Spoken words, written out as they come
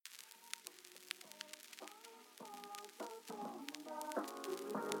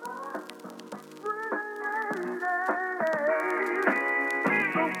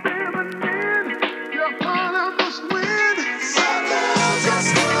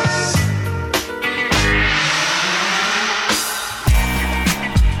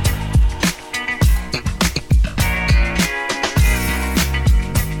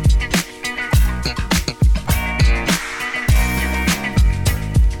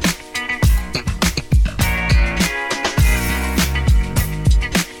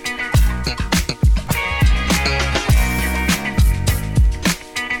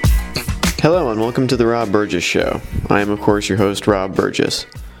Hello and welcome to the Rob Burgess Show. I am, of course, your host, Rob Burgess.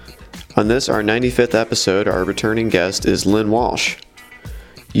 On this, our 95th episode, our returning guest is Lynn Walsh.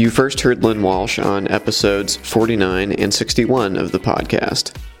 You first heard Lynn Walsh on episodes 49 and 61 of the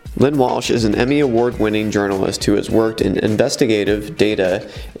podcast. Lynn Walsh is an Emmy Award-winning journalist who has worked in investigative, data,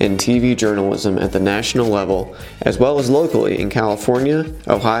 and TV journalism at the national level, as well as locally in California,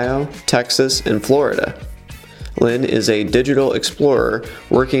 Ohio, Texas, and Florida. Lynn is a digital explorer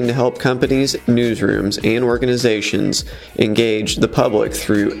working to help companies, newsrooms, and organizations engage the public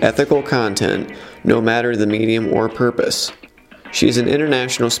through ethical content, no matter the medium or purpose. She's an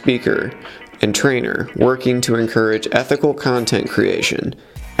international speaker and trainer working to encourage ethical content creation,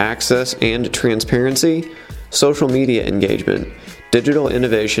 access and transparency, social media engagement, digital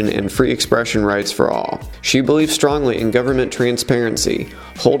innovation, and free expression rights for all. She believes strongly in government transparency,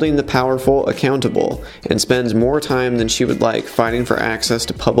 holding the powerful accountable, and spends more time than she would like fighting for access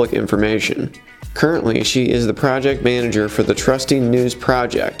to public information. Currently, she is the project manager for the Trusting News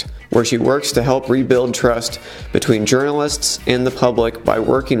Project, where she works to help rebuild trust between journalists and the public by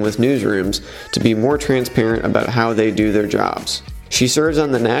working with newsrooms to be more transparent about how they do their jobs. She serves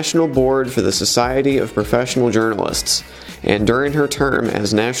on the national board for the Society of Professional Journalists, and during her term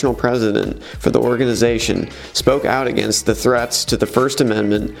as national president for the organization, spoke out against the threats to the First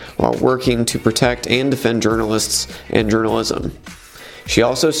Amendment while working to protect and defend journalists and journalism. She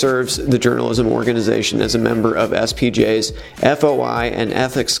also serves the journalism organization as a member of SPJ's FOI and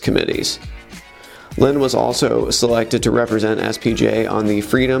ethics committees. Lynn was also selected to represent SPJ on the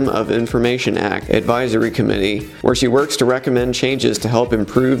Freedom of Information Act Advisory Committee, where she works to recommend changes to help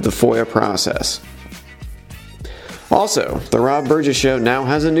improve the FOIA process. Also, the Rob Burgess Show now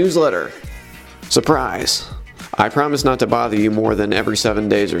has a newsletter. Surprise! I promise not to bother you more than every 7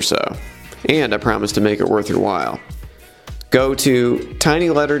 days or so, and I promise to make it worth your while. Go to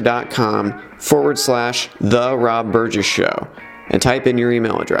tinyletter.com/The Rob Burgess Show and type in your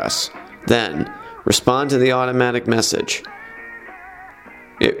email address. Then, respond to the automatic message.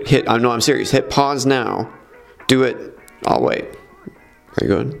 I'm serious. Hit pause now. Do it. I'll wait. Are you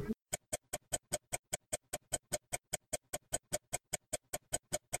good?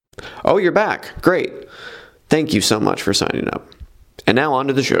 Oh, you're back. Great. Thank you so much for signing up. And now on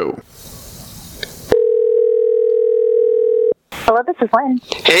to the show. Hello, this is Lynn.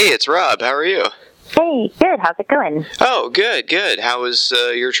 Hey, it's Rob. How are you? Hey, good. How's it going? Oh, good. How was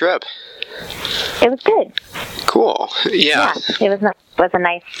your trip? It was good. Cool. Yeah. It was a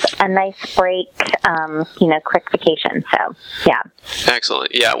nice break. Quick vacation. So yeah.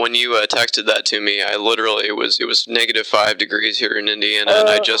 Excellent. Yeah. When you texted that to me, I literally it was -5 degrees here in Indiana, and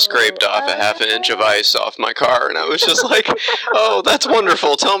I just scraped off a half an inch of ice off my car, and I was just like, "Oh, that's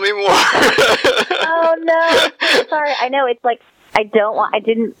wonderful. Tell me more." Oh no. Sorry. I know it's like. I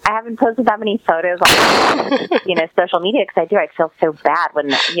haven't posted that many photos on, social media because I feel so bad when,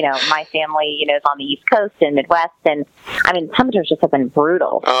 my family, is on the East Coast and Midwest. And temperatures just have been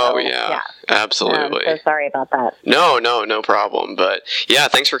brutal. Oh, so, yeah. Absolutely. So sorry about that. No problem. But yeah,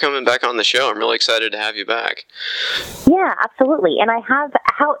 thanks for coming back on the show. I'm really excited to have you back. Yeah, absolutely. And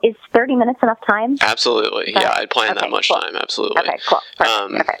is 30 minutes enough time? Absolutely. Yeah, I'd planned that much time. Absolutely. Okay, cool.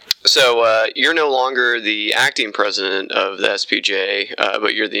 Perfect. So you're no longer the acting president of the SPJ,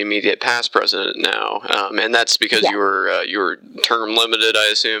 but you're the immediate past president now, and that's because you were term limited. I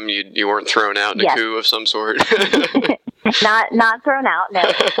assume you weren't thrown out in a coup of some sort. Not thrown out. No,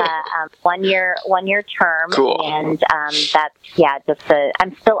 it's a 1 year term. Cool. And that's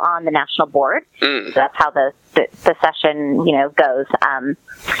I'm still on the national board. So that's how the session goes.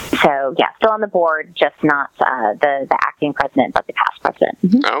 So yeah, still on the board, just not the acting president, but the past president.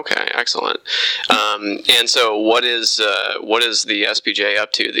 Mm-hmm. Okay, excellent. And so what is the SPJ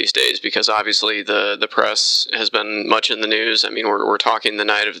up to these days? Because obviously the press has been much in the news. We're talking the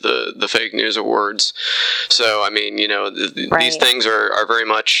night of the fake news awards. So these things are very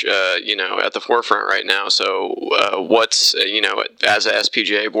much at the forefront right now. So what's as a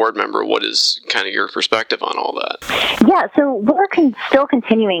SPJ board member, what is kind of your perspective on all that? Yeah, so we're still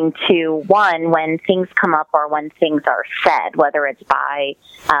continuing to, when things come up or when things are said, whether it's by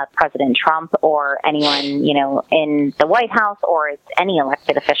President Trump or anyone, in the White House, or it's any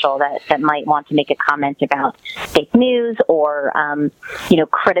elected official that might want to make a comment about fake news or,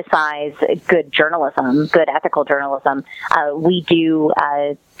 criticize good journalism, good ethical journalism, we do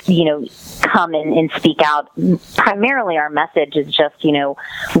come and speak out. Primarily, our message is just,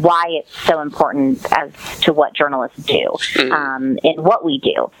 why it's so important as to what journalists do and what we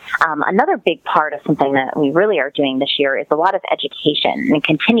do. Another big part of something that we really are doing this year is a lot of education and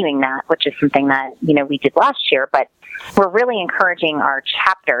continuing that, which is something that, we did last year, but we're really encouraging our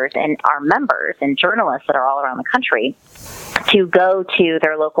chapters and our members and journalists that are all around the country to go to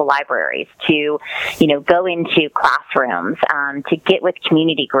their local libraries, to, go into classrooms, to get with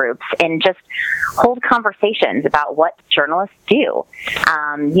community groups and just hold conversations about what journalists do.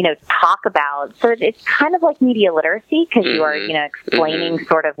 Talk about, so it's kind of like media literacy because you are, explaining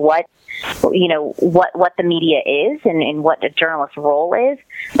sort of what the media is and what a journalist's role is.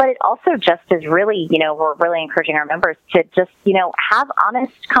 But it also just is really, we're really encouraging our members to just, have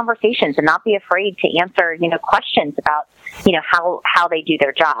honest conversations and not be afraid to answer, questions about, how they do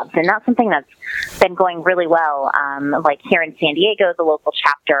their jobs. And that's something that's been going really well. Like here in San Diego, the local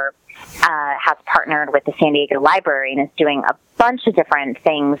chapter has partnered with the San Diego Library and is doing a bunch of different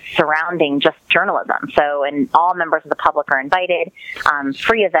things surrounding just journalism. So, and all members of the public are invited,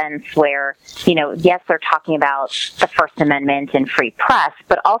 free events where, yes, they're talking about the First Amendment and free press,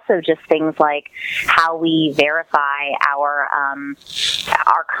 but also just things like how we verify our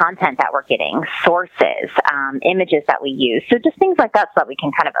content that we're getting, sources, images that we use. So just things like that so that we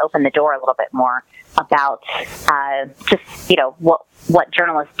can kind of open the door a little bit more about what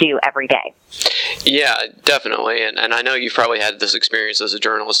journalists do every day. Yeah, definitely. And I know you've probably had this experience as a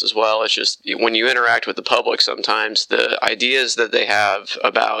journalist as well. It's just when you interact with the public, sometimes the ideas that they have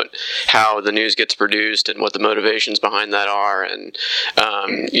about how the news gets produced and what the motivations behind that are, and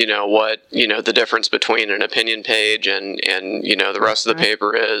the difference between an opinion page and the rest of the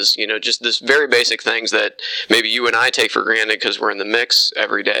paper is, just this very basic things that maybe you and I take for granted because we're in the mix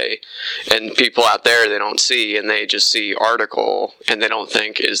every day, and people out there, they don't see, and they just see article and they don't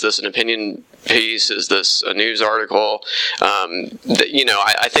think, is this an opinion piece? Is this a news article?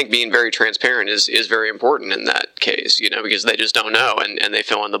 I think being very transparent is very important in that case, because they just don't know, and they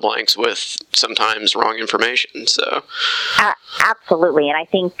fill in the blanks with sometimes wrong information. So, absolutely. And I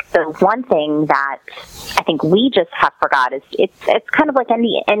think the one thing that I think we just have forgot is it's kind of like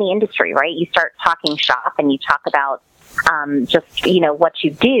any industry, right? You start talking shop and you talk about what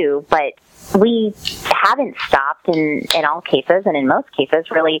you do, but we haven't stopped in all cases, and in most cases,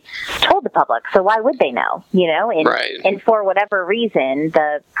 really told the public. So why would they know? Right. And for whatever reason,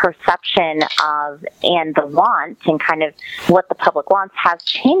 the perception of and the want and kind of what the public wants has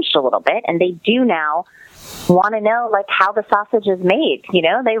changed a little bit, and they do now want to know how the sausage is made. They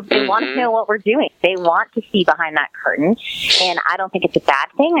want to know what we're doing. They want to see behind that curtain, and I don't think it's a bad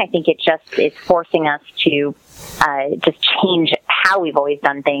thing. I think it just is forcing us to just change how we've always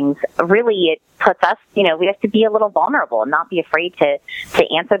done things. Really, it puts us, we have to be a little vulnerable and not be afraid to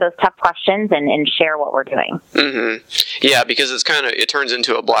answer those tough questions and share what we're doing. Mm-hmm. Yeah, because it turns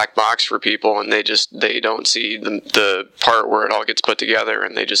into a black box for people, and they don't see the part where it all gets put together,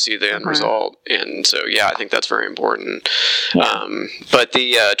 and they just see the end result. And so, yeah, I think that's very important. Yeah. But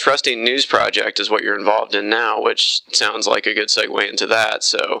the Trusting News Project is what you're involved in now, which sounds like a good segue into that.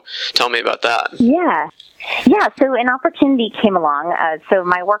 So tell me about that. Yeah, so an opportunity came along. So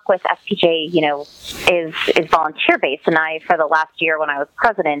my work with FPJ, is volunteer-based, and I, for the last year when I was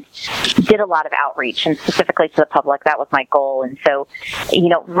president, did a lot of outreach, and specifically to the public. That was my goal, and so,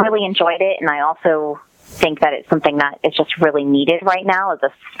 really enjoyed it, and I also think that it's something that is just really needed right now,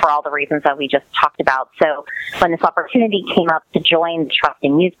 for all the reasons that we just talked about. So when this opportunity came up to join the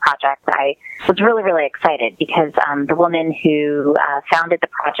Trusting News Project, I was really, really excited because the woman who founded the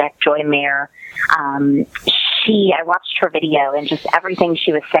project, Joy Mayer, I watched her video, and just everything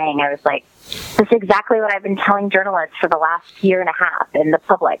she was saying, I was like, this is exactly what I've been telling journalists for the last year and a half and the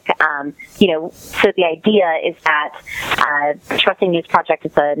public. So the idea is that the Trusting News Project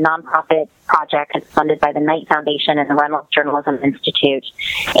is a nonprofit project. It's funded by the Knight Foundation and the Reynolds Journalism Institute.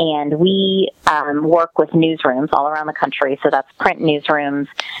 And we work with newsrooms all around the country. So that's print newsrooms,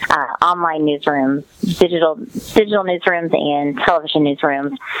 online newsrooms, digital newsrooms, and television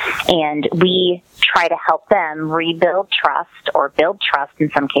newsrooms. And we try to help them rebuild trust or build trust in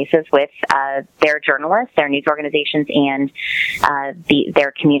some cases with their journalists, their news organizations, and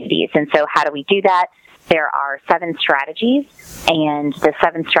their communities. And so how do we do that? There are 7 strategies, and the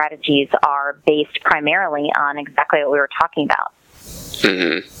 7 strategies are based primarily on exactly what we were talking about.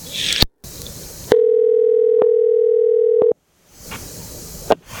 Mm-hmm.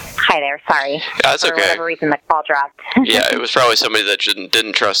 Hi there, sorry. That's okay. For whatever reason, the call dropped. Yeah, it was probably somebody that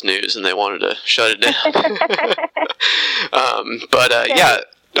didn't trust news, and they wanted to shut it down.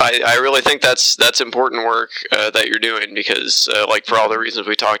 I really think that's important work that you're doing, because like for all the reasons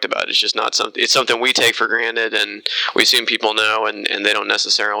we talked about, it's just not something. It's something we take for granted, and we assume people know, and they don't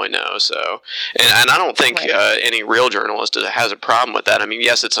necessarily know. So, and I don't think any real journalist has a problem with that. I mean,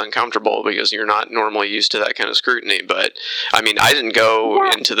 yes, it's uncomfortable because you're not normally used to that kind of scrutiny. But I mean, I didn't go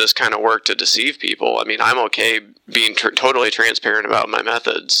into this kind of work to deceive people. I mean, I'm okay being totally transparent about my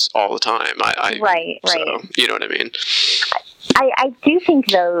methods all the time. So, you know what I mean? I do think,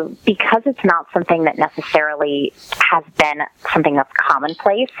 though, because it's not something that necessarily has been something that's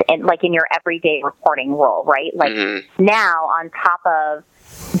commonplace, and like in your everyday reporting role, right? Like now, on top of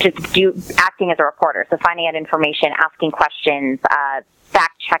just acting as a reporter, so finding out information, asking questions,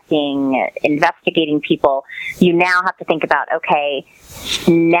 fact-checking, investigating people, you now have to think about, okay,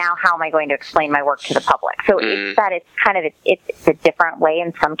 now how am I going to explain my work to the public? So it's a different way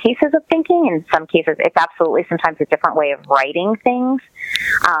in some cases of thinking. In some cases, it's absolutely sometimes a different way of writing things.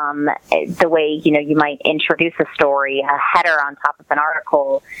 The way, you might introduce a story, a header on top of an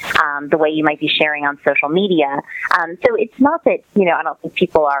article, the way you might be sharing on social media. So it's not that, I don't think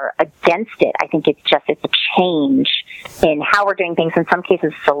people are against it. I think it's a change in how we're doing things. In some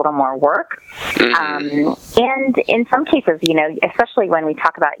cases, it's a little more work. And in some cases, especially when we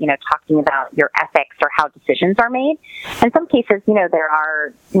talk about, talking about your ethics or how decisions are made, in some cases, there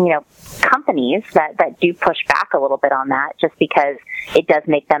are, companies that do push back a little bit on that, just because it does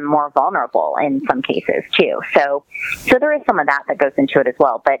make them more vulnerable in some cases too. So there is some of that goes into it as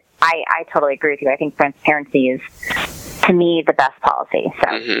well. But I totally agree with you. I think transparency is, to me, the best policy.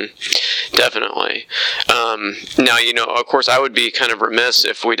 So. Definitely. Now, of course, I would be kind of remiss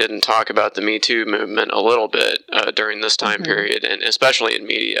if we didn't talk about the Me Too movement a little bit during this time period, and especially in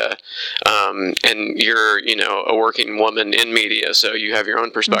media. And you're, a working woman in media, so you have your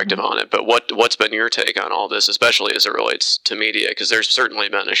own perspective on it. But what's been your take on all this, especially as it relates to media? Because there's certainly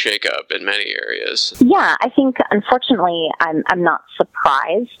been a shakeup in many areas. Yeah, I think, unfortunately, I'm not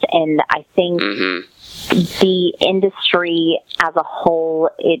surprised, and I think the industry as a whole,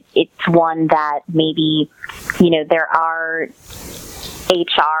 it's one that maybe, there are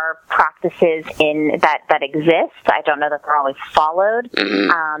HR practices that exist. I don't know that they're always followed.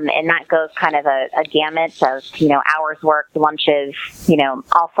 And that goes kind of a gamut of, hours worked, lunches,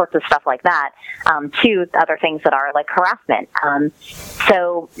 all sorts of stuff like that, to other things that are like harassment.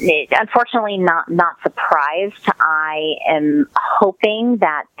 So unfortunately, not surprised. I am hoping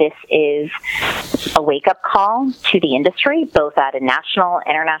that this is a wake-up call to the industry, both at a national,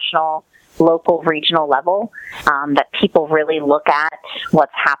 international, local, regional level, that people really look at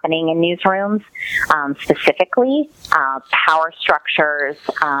what's happening in newsrooms, specifically power structures.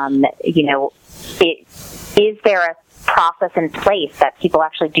 Is there a process in place that people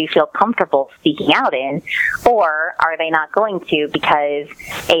actually do feel comfortable speaking out in, or are they not going to because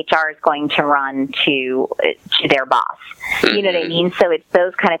HR is going to run to their boss? You know what I mean? So it's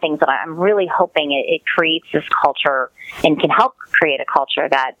those kind of things that I'm really hoping it creates this culture and can help create a culture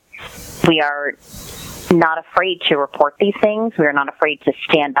that we are not afraid to report these things. We are not afraid to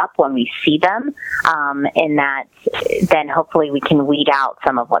stand up when we see them, and that then hopefully we can weed out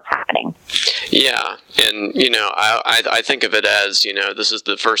some of what's happening. Yeah, and I think of it as, this is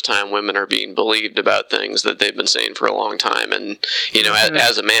the first time women are being believed about things that they've been saying for a long time, and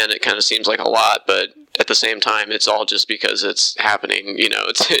as a man, it kind of seems like a lot, but at the same time, it's all just because it's happening.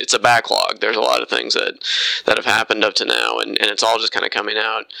 It's a backlog. There's a lot of things that have happened up to now, and it's all just kind of coming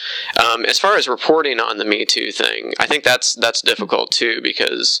out. As far as reporting on the Me Too thing, I think that's difficult too,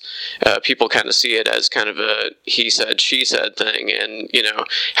 because people kind of see it as kind of a he said, she said thing, and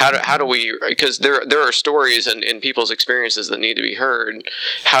how do we? Because there are stories and people's experiences that need to be heard.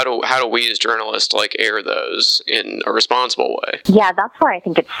 How do we as journalists air those in a responsible way? Yeah, that's why I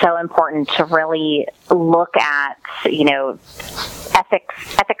think it's so important to really look at,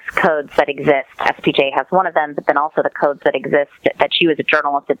 ethics codes that exist. SPJ has one of them, but then also the codes that exist that you as a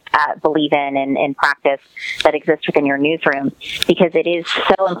journalist believe in practice that exist within your newsroom, because it is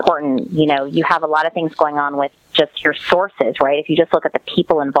so important. You have a lot of things going on with just your sources, right? If you just look at the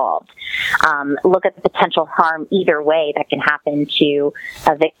people involved, look at the potential harm either way that can happen to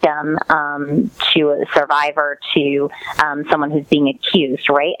a victim, to a survivor, to someone who's being accused,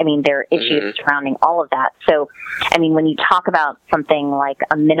 right? I mean, there are issues surrounding all of that. So, I mean, when you talk about something like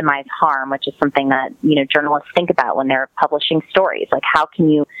a minimized harm, which is something that, journalists think about when they're publishing stories, like how can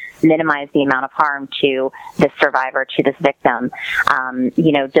you minimize the amount of harm to this survivor, to this victim?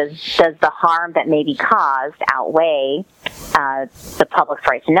 Does the harm that may be caused outweigh the public's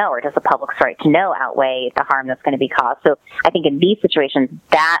right to know, or does the public's right to know outweigh the harm that's going to be caused? So I think in these situations,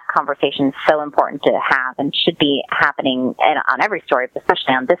 that conversation is so important to have and should be happening on every story, but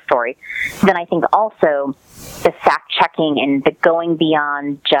especially on this story. Then I think also the fact-checking and the going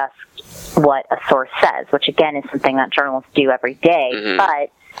beyond just what a source says, which again is something that journalists do every day,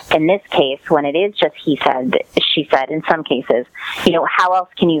 but in this case, when it is just he said, she said, in some cases, how else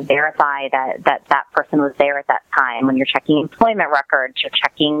can you verify that person was there at that time? When you're checking employment records, you're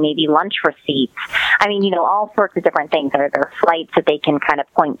checking maybe lunch receipts. I mean, all sorts of different things. There are flights that they can kind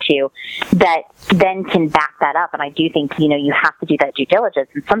of point to that then can back that up. And I do think, you have to do that due diligence.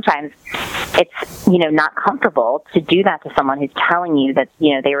 And sometimes it's, not comfortable to do that to someone who's telling you that,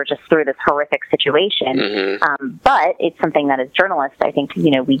 they were just through this horrific situation. But it's something that as journalists, I think,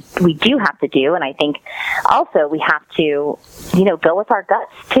 we do have to do. And I think also we have to, go with our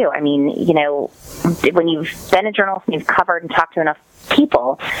guts too. I mean, when you've been a journalist and you've covered and talked to enough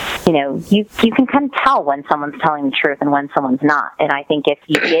people, you can kind of tell when someone's telling the truth and when someone's not. And I think if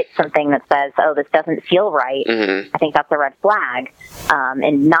you get something that says, oh, this doesn't feel right, I think that's a red flag.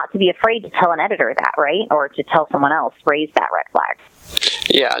 And not to be afraid to tell an editor that, right? Or to tell someone else, raise that red flag.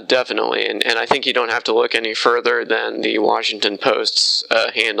 Yeah, definitely. And I think you don't have to look any further than the Washington Post's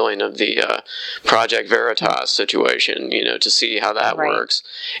handling of the Project Veritas situation, to see how that works.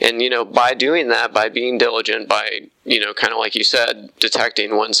 And, by doing that, by being diligent, by, kind of like you said,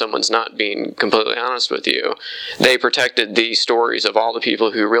 detecting when someone's not being completely honest with you, they protected the stories of all the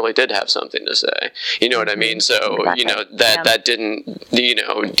people who really did have something to say. You know what I mean? So, that didn't,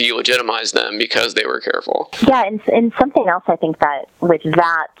 delegitimize them because they were careful. Yeah, and something else I think that with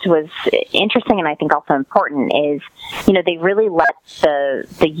that was interesting and I think also important is, they really let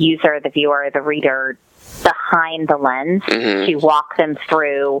the user, the viewer, the reader behind the lens to walk them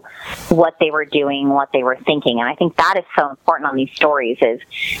through what they were doing, what they were thinking. And I think that is so important on these stories is,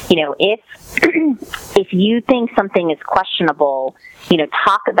 if you think something is questionable,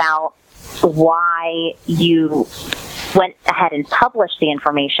 talk about why you went ahead and published the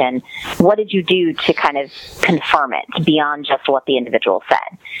information. What did you do to kind of confirm it beyond just what the individual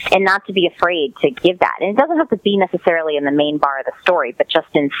said? And not to be afraid to give that. And it doesn't have to be necessarily in the main bar of the story, but just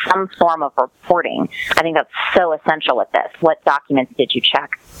in some form of reporting. I think that's so essential with this. What documents did you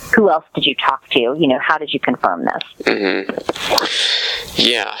check? Who else did you talk to? How did you confirm this?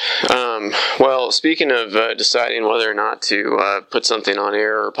 Yeah. Well, speaking of deciding whether or not to put something on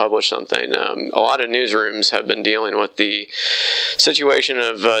air or publish something, a lot of newsrooms have been dealing with the situation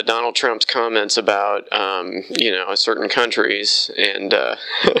of Donald Trump's comments about, certain countries, and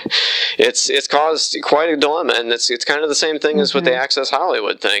it's caused quite a dilemma. And it's kind of the same thing as with the Access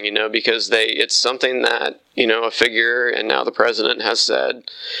Hollywood thing, because it's something that a figure and now the president has said.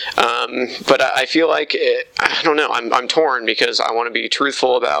 But I feel like, I don't know, I'm torn because I want to be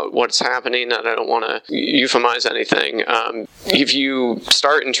truthful about what's happening and I don't want to euphemize anything. If you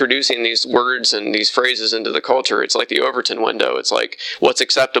start introducing these words and these phrases into the culture, it's like the Overton window. It's like what's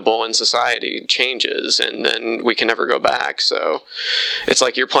acceptable in society changes and then we can never go back. So it's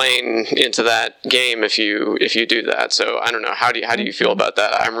like you're playing into that game if you do that. So I don't know. How do you feel about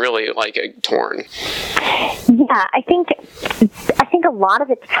that? I'm really torn. Yeah, I think a lot of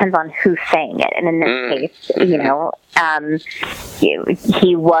it depends on who's saying it, and in this case,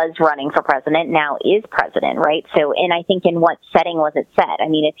 he was running for president, now is president, right? So, and I think in what setting was it said? I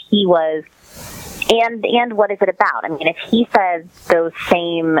mean, if he was, and what is it about? I mean, if he says those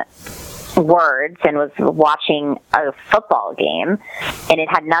same words and was watching a football game, and it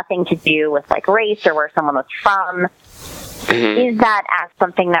had nothing to do with race or where someone was from. Is that as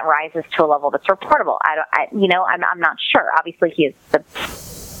something that rises to a level that's reportable? I'm not sure. Obviously, he is the.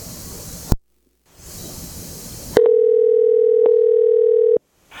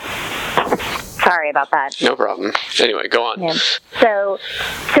 Sorry about that. No problem. Anyway, go on. Yeah. So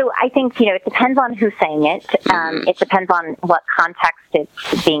I think, it depends on who's saying it. It depends on what context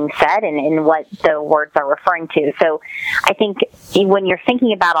it's being said and what the words are referring to. So I think when you're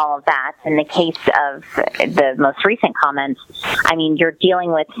thinking about all of that, in the case of the most recent comments, I mean, you're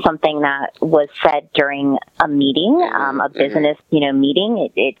dealing with something that was said during a meeting, a business, meeting.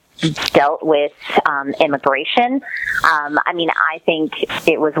 It dealt with immigration. I mean, I think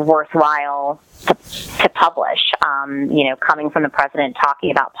it was worthwhile to publish, coming from the president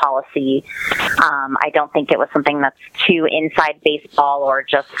talking about policy. I don't think it was something that's too inside baseball or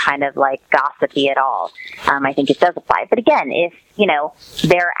just kind of gossipy at all. I think it does apply. But again, if,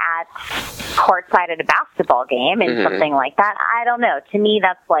 they're at courtside at a basketball game and something like that, I don't know. To me,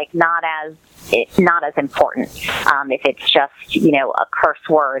 that's not as important. If it's just, a curse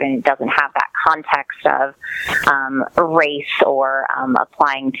word and it doesn't have that context of race or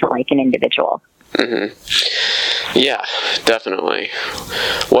applying to like an individual. Mm-hmm. Yeah, definitely.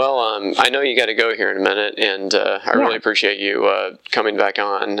 Well, I know you got to go here in a minute, and I really appreciate you coming back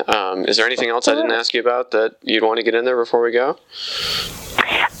on. Is there anything else I didn't ask you about that you'd want to get in there before we go?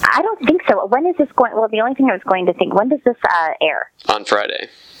 I don't think so. When is this going? Well, the only thing I was going to think, when does this air? On Friday.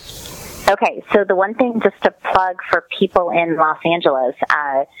 Okay, so the one thing just to plug for people in Los Angeles,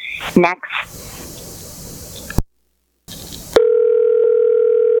 next...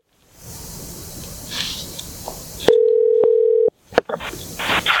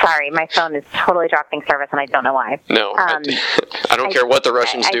 Sorry, my phone is totally dropping service, and I don't know why. No, I don't care what the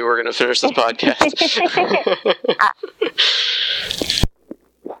Russians do. We're going to finish this podcast.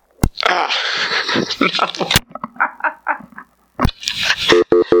 No.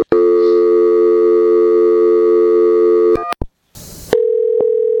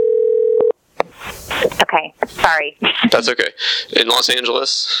 Okay, sorry. That's okay. In Los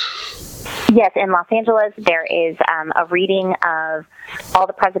Angeles? Yes, in Los Angeles, there is a reading of All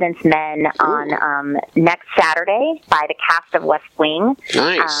the President's Men on next Saturday by the cast of West Wing.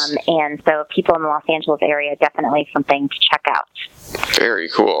 Nice. And so people in the Los Angeles area, definitely something to check out. Very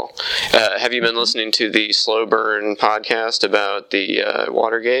cool. Have you been listening to the Slow Burn podcast about the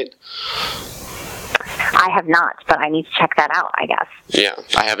Watergate? I have not, but I need to check that out, I guess. Yeah,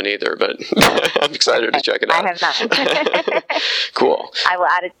 I haven't either, but I'm excited to check it out. I have not. Cool. I will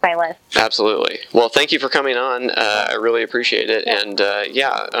add it to my list. Absolutely. Well, thank you for coming on. I really appreciate it. And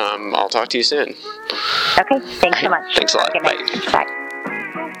I'll talk to you soon. Okay, thanks so much. Thanks a lot. Good night. Bye. Bye.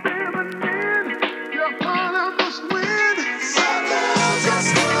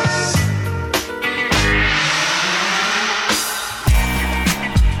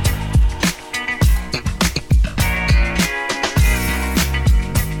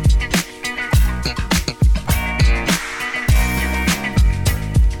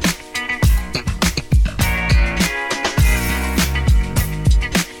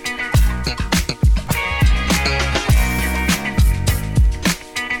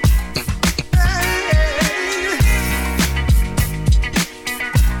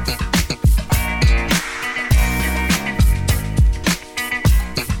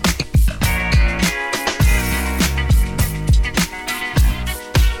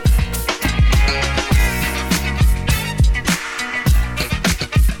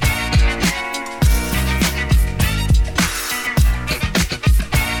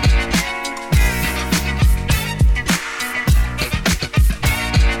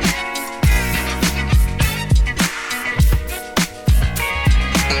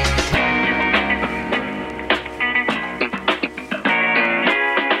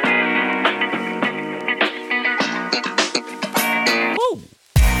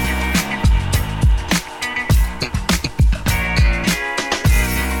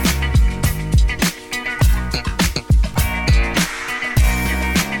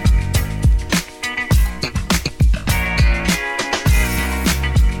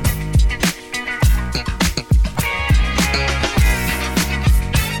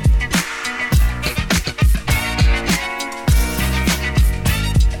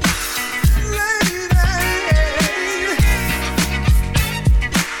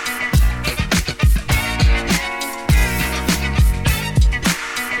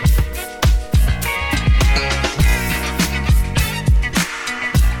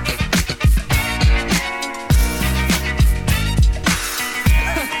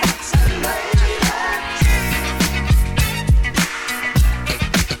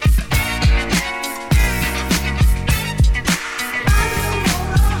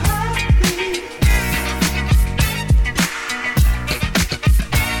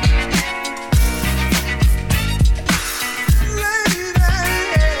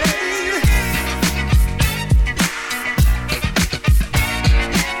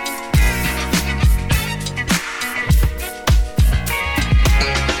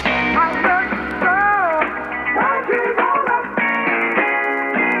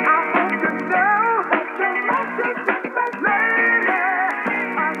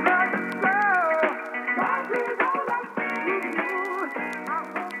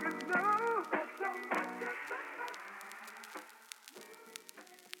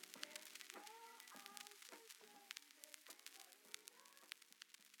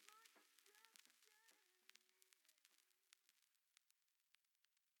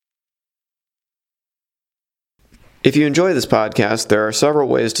 If you enjoy this podcast, there are several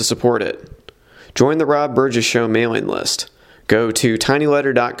ways to support it. Join the Rob Burgess Show mailing list. Go to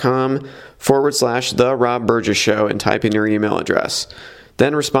tinyletter.com/The Rob Burgess Show and type in your email address.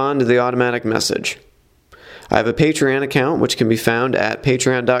 then respond to the automatic message. I have a Patreon account which can be found at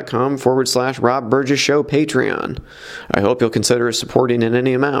patreon.com/Rob Burgess Show Patreon. I hope you'll consider supporting in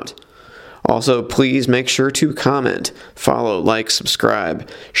any amount. Also, please make sure to comment, follow, like, subscribe,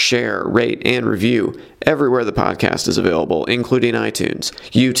 share, rate, and review everywhere the podcast is available, including iTunes,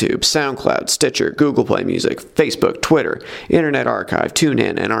 YouTube, SoundCloud, Stitcher, Google Play Music, Facebook, Twitter, Internet Archive,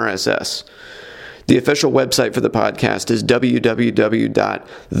 TuneIn, and RSS. The official website for the podcast is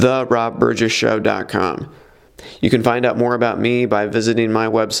www.therobburgessshow.com. You can find out more about me by visiting my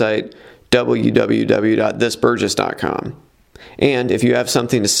website, www.thisburgess.com. And if you have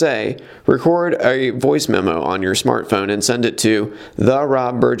something to say, record a voice memo on your smartphone and send it to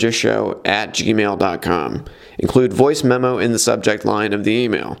therobburgessshow@gmail.com. Include voice memo in the subject line of the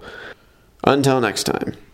email. Until next time.